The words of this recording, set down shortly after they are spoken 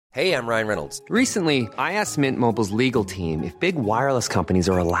Hey, I'm Ryan Reynolds. Recently, I asked Mint Mobile's legal team if big wireless companies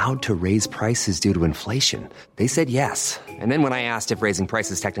are allowed to raise prices due to inflation. They said yes. And then when I asked if raising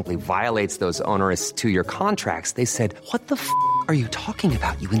prices technically violates those onerous two-year contracts, they said, "What the f*** are you talking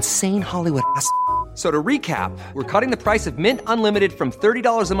about, you insane Hollywood ass?" So to recap, we're cutting the price of Mint Unlimited from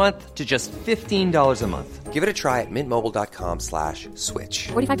 $30 a month to just $15 a month. Give it a try at mintmobile.com/switch.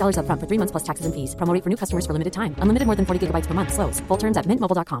 $45 up front for 3 months plus taxes and fees. Promo rate for new customers for limited time. Unlimited more than 40 gigabytes per month. Slows full terms at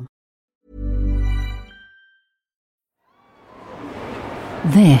mintmobile.com.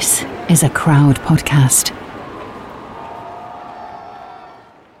 This is a Crowd podcast.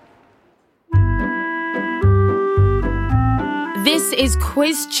 This is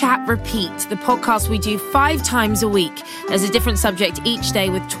Quiz Chat Repeat, the podcast we do 5 times a week. There's a different subject each day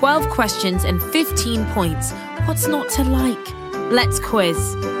with 12 questions and 15 points. What's not to like? Let's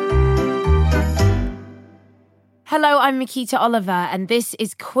quiz. Hello, I'm Makita Oliver, and this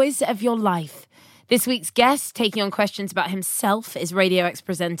is Quiz of Your Life. This week's guest, taking on questions about himself, is Radio X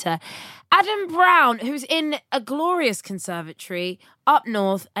presenter Adam Brown, who's in a glorious conservatory up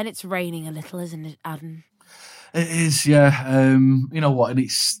north, and it's raining a little, isn't it, Adam? It is, yeah. You know what? And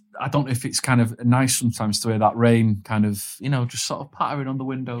I don't know if it's kind of nice sometimes to hear that rain kind of, just sort of pattering on the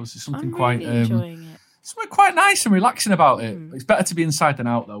windows. There's something I'm really enjoying it. Something quite nice and relaxing about it. It's better to be inside than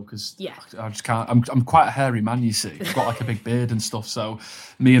out though, because I just can't. I'm quite a hairy man, you see. I've got like a big beard and stuff, so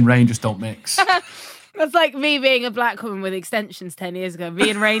me and rain just don't mix. That's like me being a black woman with extensions 10 years ago. Me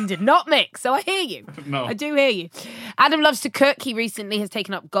and rain did not mix, so I hear you. No. I do hear you. Adam loves to cook. He recently has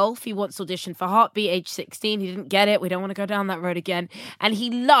taken up golf. He once auditioned for Heartbeat, age 16. He didn't get it. We don't want to go down that road again. And he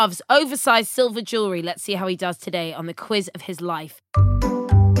loves oversized silver jewellery. Let's see how he does today on the quiz of his life.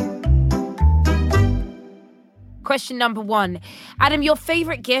 Question number 1. Adam, your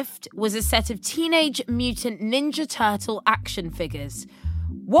favourite gift was a set of Teenage Mutant Ninja Turtle action figures.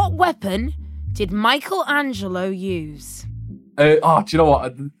 What weapon did Michelangelo use? Do you know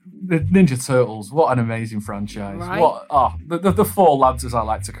what? The Ninja Turtles, what an amazing franchise. Right. The four lads, as I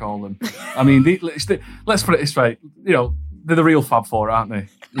like to call them. I mean, let's put it this way. They're the real Fab Four, aren't they?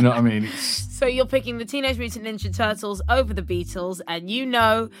 You know what I mean? So you're picking the Teenage Mutant Ninja Turtles over the Beatles, and you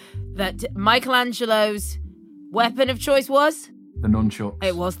know that Michelangelo's weapon of choice was? The nunchucks.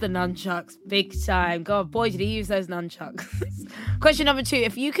 It was the nunchucks. Big time. God, boy, did he use those nunchucks. Question number 2.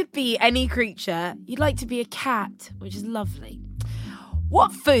 If you could be any creature, you'd like to be a cat, which is lovely.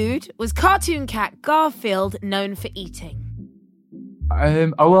 What food was cartoon cat Garfield known for eating? I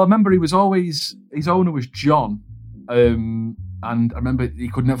remember his owner was John. And I remember he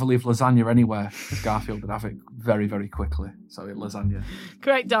could never leave lasagna anywhere because Garfield would have it very, very quickly. So lasagna.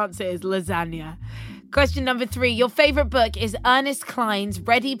 Correct answer is lasagna. Question number 3. Your favourite book is Ernest Cline's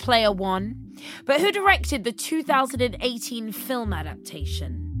Ready Player One. But who directed the 2018 film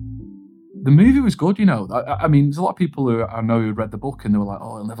adaptation? The movie was good, I mean, there's a lot of people who I know who read the book and they were like,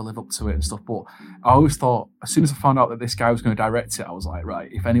 oh, he'll never live up to it and stuff. But I always thought, as soon as I found out that this guy was going to direct it, I was like,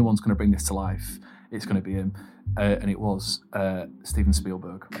 right, if anyone's going to bring this to life, it's going to be him. And it was Steven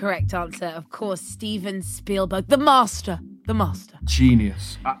Spielberg. Correct answer. Of course, Steven Spielberg. The master.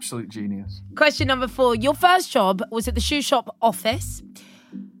 Genius. Absolute genius. Question number 4. Your first job was at the shoe shop Office.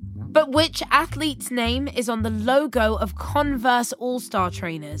 But which athlete's name is on the logo of Converse All-Star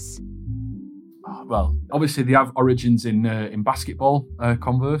Trainers? Well, obviously they have origins in basketball,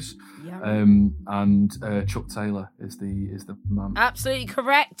 Converse. And Chuck Taylor is the man. Absolutely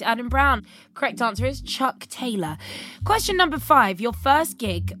correct, Adam Brown. Correct answer is Chuck Taylor. Question number 5. Your first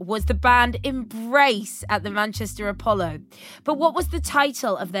gig was the band Embrace at the Manchester Apollo. But what was the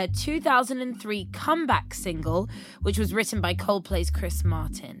title of their 2003 comeback single, which was written by Coldplay's Chris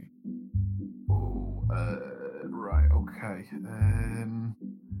Martin? Right, okay.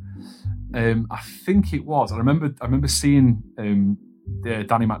 I think it was. I remember seeing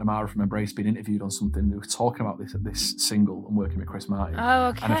Danny McNamara from Embrace being interviewed on something. They were talking about this single and working with Chris Martin. Oh,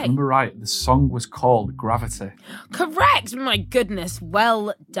 okay. And if I remember right, the song was called Gravity. Correct! My goodness,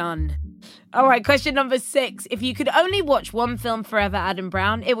 well done. All right, question number 6. If you could only watch one film forever, Adam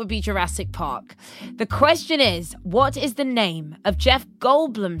Brown, it would be Jurassic Park. The question is, what is the name of Jeff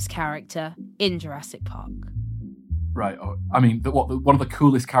Goldblum's character in Jurassic Park? Right. I mean, one of the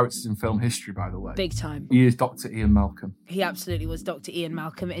coolest characters in film history, by the way. Big time. He is Dr. Ian Malcolm. He absolutely was Dr. Ian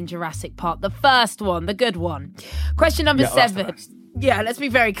Malcolm in Jurassic Park. The first one, the good one. Question number 7. Yeah, let's be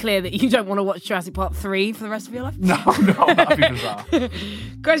very clear that you don't want to watch Jurassic Park 3 for the rest of your life. No, that'd be bizarre.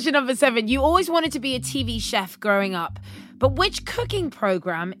 Question number 7. You always wanted to be a TV chef growing up, but which cooking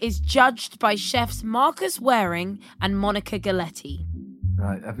program is judged by chefs Marcus Waring and Monica Galetti?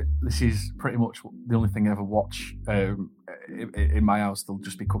 Right, this is pretty much the only thing I ever watch in my house there'll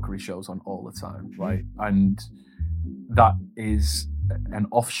just be cookery shows on all the time, right? And that is an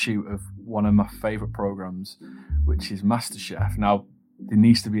offshoot of one of my favourite programmes, which is MasterChef. Now, there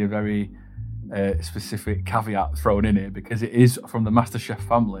needs to be a very specific caveat thrown in here, because it is from the MasterChef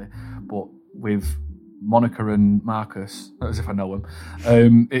family, but with Monica and Marcus, not as if I know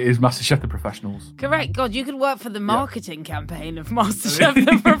them, it is MasterChef The Professionals. Correct. God, you could work for the marketing campaign of MasterChef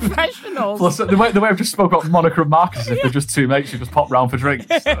The Professionals. Plus, the way I've just spoke about Monica and Marcus, if they're just two mates who just pop round for drinks.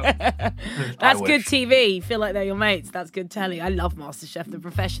 So. That's good TV. You feel like they're your mates. That's good telly. I love MasterChef The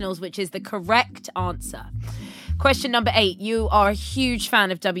Professionals, which is the correct answer. Question number 8. You are a huge fan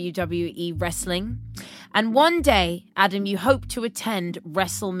of WWE wrestling. And one day, Adam, you hope to attend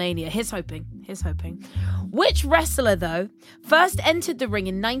WrestleMania. Here's hoping. Which wrestler, though, first entered the ring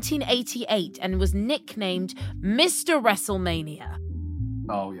in 1988 and was nicknamed Mr. WrestleMania?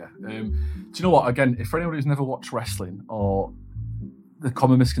 Oh, yeah. Do you know what? Again, if for anyone who's never watched wrestling, or the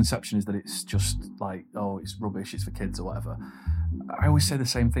common misconception is that it's just like, oh, it's rubbish, it's for kids or whatever, I always say the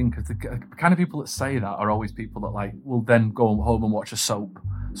same thing, because the kind of people that say that are always people that like will then go home and watch a soap.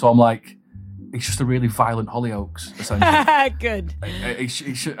 So I'm like, it's just a really violent Hollyoaks, essentially. Good.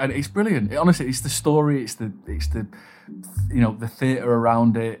 And it's brilliant. Honestly, it's the story. It's the the theatre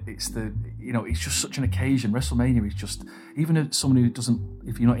around it. It's just such an occasion. WrestleMania is just, even if someone who doesn't,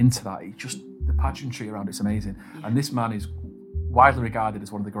 if you're not into that, it's just the pageantry around it's amazing. Yeah. And this man is widely regarded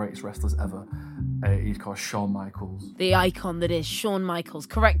as one of the greatest wrestlers ever. He's called Shawn Michaels. The icon that is Shawn Michaels.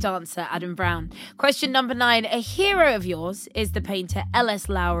 Correct answer, Adam Brown. Question number 9. A hero of yours is the painter L.S.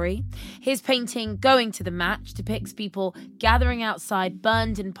 Lowry. His painting Going to the Match depicts people gathering outside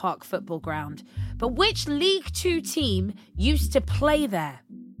Burnden Park football ground. But which League Two team used to play there?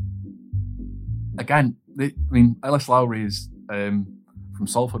 Again, L.S. Lowry is from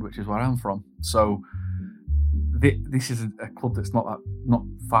Salford, which is where I'm from. So this is a club that's not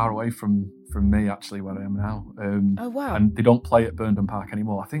far away from me, actually, where I am now. Oh, wow. And they don't play at Burnden Park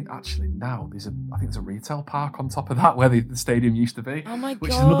anymore. I think actually now there's a retail park on top of that where the stadium used to be. Oh my God.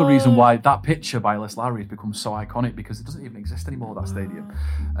 Which is another reason why that picture by Les Lowry has become so iconic, because it doesn't even exist anymore, that stadium.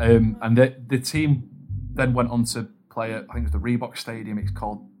 And the team then went on to play at, I think it was the Reebok Stadium. It's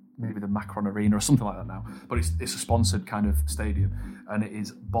called maybe the Macron Arena or something like that now, but it's a sponsored kind of stadium, and it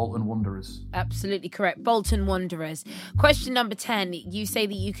is Bolton Wanderers. Absolutely correct, Bolton Wanderers. Question number 10. You say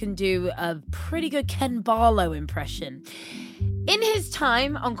that you can do a pretty good Ken Barlow impression. In his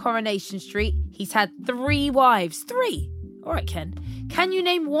time on Coronation Street, he's had 3 wives. 3. All right, Ken. Can you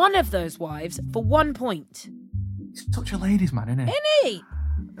name one of those wives for 1 point? He's such a ladies' man, isn't he?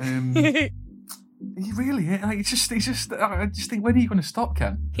 Isn't he? He really is. Like, I just think, when are you going to stop,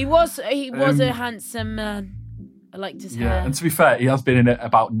 Ken? He was a handsome man. I liked his hair. And to be fair, he has been in it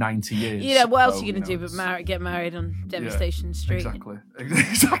about 90 years. You know, what else are you going to do but get married on Devastation Street?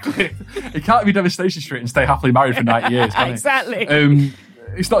 Exactly. He can't be Devastation Street and stay happily married for 90 years, can he? Exactly.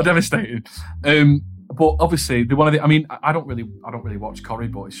 It's not devastating. But obviously, I don't really watch Corrie,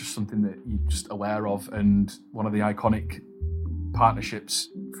 but it's just something that you're just aware of, and one of the iconic partnerships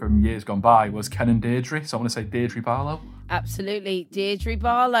from years gone by was Ken and Deirdre, so I want to say Deirdre Barlow. Absolutely, Deirdre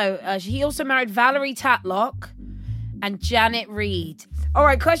Barlow. He also married Valerie Tatlock and Janet Reed. All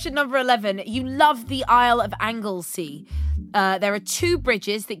right, question number 11. You love the Isle of Anglesey. There are 2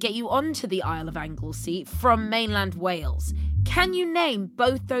 bridges that get you onto the Isle of Anglesey from mainland Wales. Can you name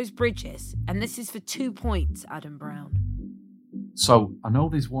both those bridges? And this is for 2 points, Adam Brown. So I know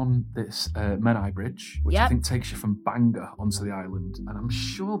there's one that's Menai Bridge, which I think takes you from Bangor onto the island, and I'm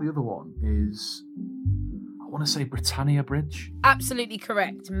sure the other one is, I want to say, Britannia Bridge. Absolutely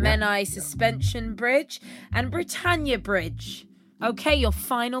correct. Menai Suspension Bridge and Britannia Bridge. Okay, your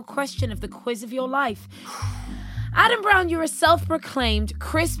final question of the quiz of your life. Adam Brown, you're a self-proclaimed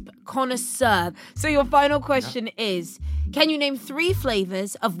crisp connoisseur. So your final question is, can you name 3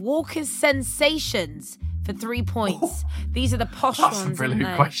 flavours of Walker's Sensations for 3 points? These are the posh ones. That's a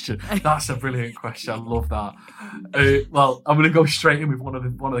brilliant question. That's a brilliant question. I love that. Well, I'm going to go straight in with one of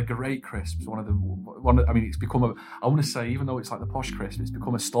the great crisps. It's become I want to say, even though it's like the posh crisp, it's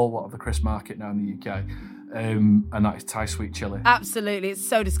become a stalwart of the crisp market now in the UK. And that is Thai sweet chili. Absolutely, it's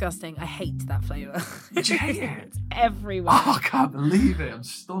so disgusting. I hate that flavour. Did you hate it? It's everywhere. Oh, I can't believe it. I'm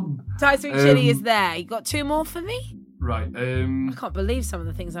stunned. Thai sweet chili is there. You got 2 more for me? Right. I can't believe some of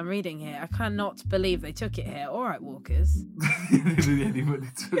the things I'm reading here. I cannot believe they took it here. All right, Walkers.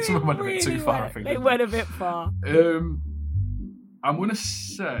 Some went a bit too far, I think. They went a bit far. I'm going to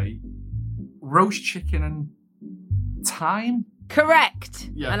say roast chicken and thyme. Correct.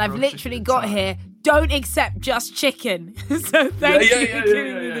 Yeah, and I've literally got here, don't accept just chicken. So thank you for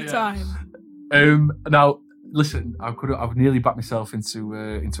giving me the time. Now, listen, I've nearly backed myself into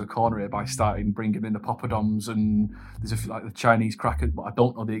a corner here by starting bringing in the poppadoms, and there's like the Chinese crackers, but I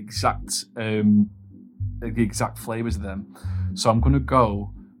don't know the exact flavours of them. So I'm going to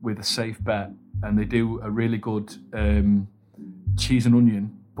go with a safe bet, and they do a really good cheese and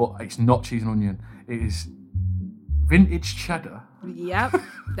onion, but it's not cheese and onion. It is vintage cheddar. Yep,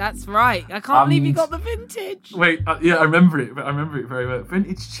 that's right. I can't believe you got the vintage. Wait, yeah, I remember it very well.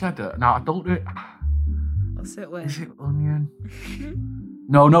 Vintage cheddar. Now, I don't know it. What's it with? Is it onion?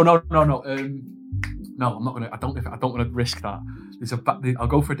 No. No, I'm not gonna. I don't want to risk that. I'll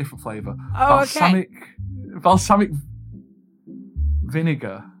go for a different flavour. Oh, Balsamic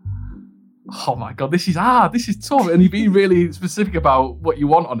vinegar. Oh my god, this is tough, and you're being really specific about what you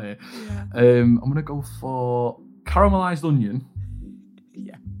want on it. Yeah. I'm gonna go for caramelized onion.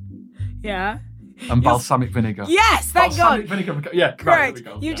 Yeah. And balsamic vinegar. Yes, thank God. Vinegar. Yeah, correct.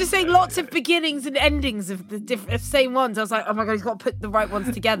 Right, You're just saying lots of beginnings and endings of the same ones. I was like, oh my God, he's got to put the right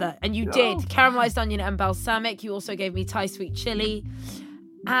ones together. And you did. Caramelized onion and balsamic. You also gave me Thai sweet chili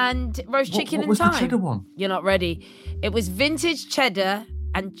and roast chicken and thyme. What was the cheddar one? You're not ready. It was vintage cheddar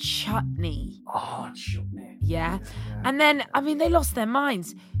and chutney. Oh, chutney. Yeah. And then, I mean, they lost their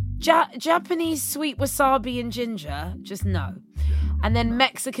minds. Japanese sweet wasabi and ginger, just no. And then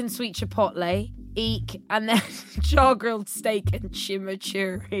Mexican sweet chipotle, eek, and then char grilled steak and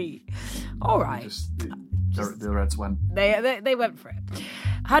chimichurri. All right. The Reds went. They went for it.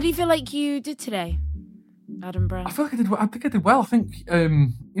 How do you feel like you did today, Adam Brown? I feel like I did well. I think I did well. I think,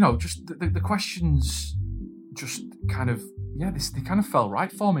 just the questions just kind of, they kind of fell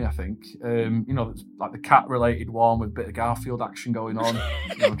right for me, I think. Like the cat-related one with a bit of Garfield action going on.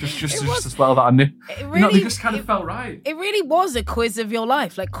 Just as well that I knew. They just kind of felt right. It really was a quiz of your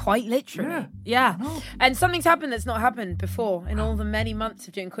life, like quite literally. Yeah. And something's happened that's not happened before in all the many months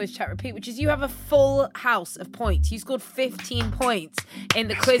of doing Quiz Chat Repeat, which is you have a full house of points. You scored 15 points in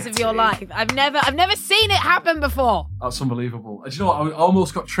the quiz of your life. I've never seen it happen before. That's unbelievable. Do you know what? I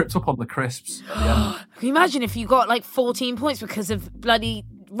almost got tripped up on the crisps at the end. Can you imagine if you got like 14 points because of bloody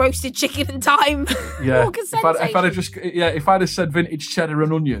roasted chicken and thyme? Yeah. If I'd have said vintage cheddar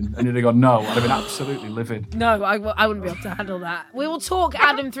and onion and you'd have gone no, I'd have been absolutely livid. No, I wouldn't be able to handle that. We will talk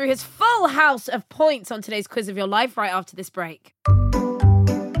Adam through his full house of points on today's quiz of your life right after this break.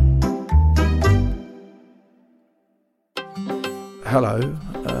 Hello.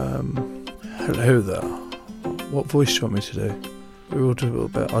 Hello there. What voice do you want me to do? We will do a little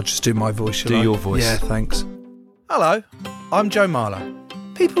bit. I'll just do my voice. Do your voice. Yeah, thanks. Hello, I'm Joe Marler.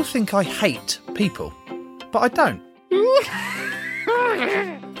 People think I hate people, but I don't.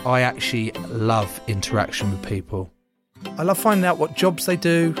 I actually love interaction with people. I love finding out what jobs they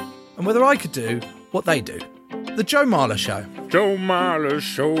do and whether I could do what they do. The Joe Marler Show. Joe Marler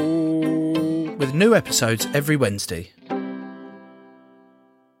Show. With new episodes every Wednesday.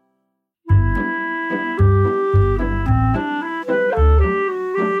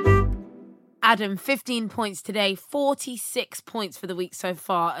 Adam, 15 points today, 46 points for the week so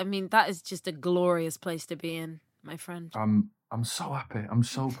far. I mean, that is just a glorious place to be in, my friend. I'm so happy. I'm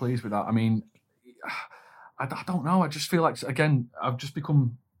so pleased with that. I mean, I don't know. I just feel like, again, I've just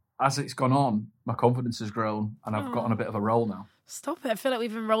become, as it's gone on, my confidence has grown and I've got on a bit of a roll now. Stop it. I feel like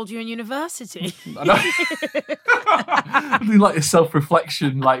we've enrolled you in university. I know. I do like a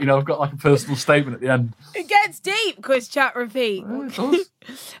self-reflection, I've got like a personal statement at the end. It gets deep, Quiz Chat Repeat. Yeah, it does.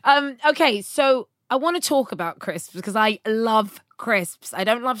 Okay, so I want to talk about crisps because I love crisps. I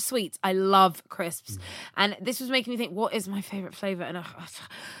don't love sweets. I love crisps. And this was making me think, what is my favourite flavour? And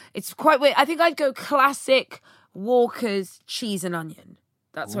it's quite weird. I think I'd go classic Walker's cheese and onion.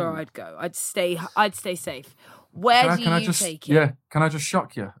 That's where I'd go. I'd stay safe. Where do you take it? Yeah, can I just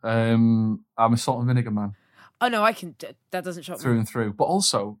shock you? I'm a salt and vinegar man. Oh no, that doesn't shock me. Through and through. But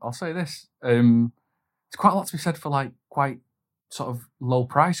also, I'll say this, there's quite a lot to be said for like quite sort of low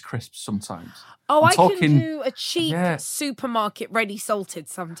price crisps sometimes. Oh, I can do a cheap supermarket ready salted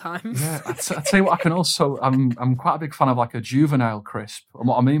sometimes. Yeah, I tell you what, I can also, I'm quite a big fan of like a juvenile crisp. And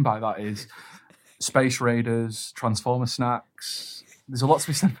what I mean by that is Space Raiders, Transformer snacks. There's a lot to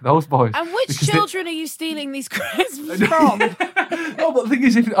be said for those boys. And which children are you stealing these crisps from? No, but the thing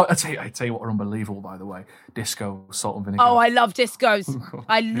is, I tell you what are unbelievable, by the way. Disco, salt and vinegar. Oh, I love discos.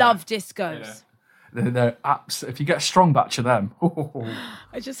 I love discos. Yeah. They're if you get a strong batch of them.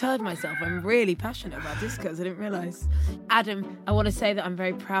 I just heard myself. I'm really passionate about discos. I didn't realise. Adam, I want to say that I'm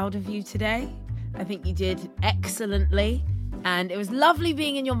very proud of you today. I think you did excellently. And it was lovely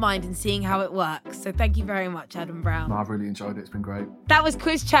being in your mind and seeing how it works. So thank you very much, Adam Brown. No, I've really enjoyed it. It's been great. That was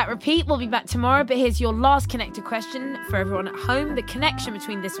Quiz Chat Repeat. We'll be back tomorrow, but here's your last connected question for everyone at home. The connection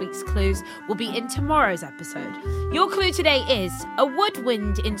between this week's clues will be in tomorrow's episode. Your clue today is a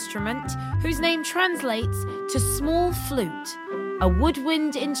woodwind instrument whose name translates to small flute. A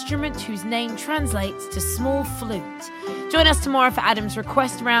woodwind instrument whose name translates to small flute. Join us tomorrow for Adam's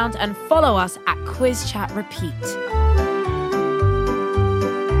request round and follow us at Quiz Chat Repeat.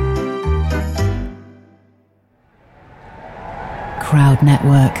 Crowd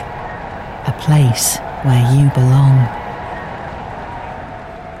Network, a place where you belong.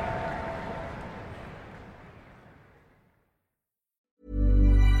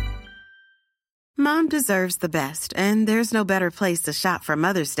 Mom deserves the best, and there's no better place to shop for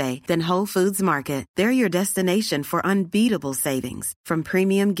Mother's Day than Whole Foods Market. They're your destination for unbeatable savings, from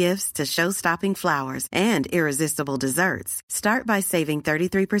premium gifts to show-stopping flowers and irresistible desserts. Start by saving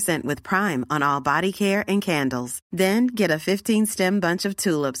 33% with Prime on all body care and candles. Then get a 15-stem bunch of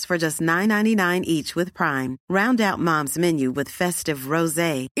tulips for just $9.99 each with Prime. Round out Mom's menu with festive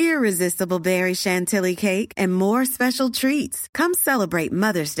rosé, irresistible berry chantilly cake, and more special treats. Come celebrate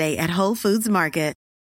Mother's Day at Whole Foods Market.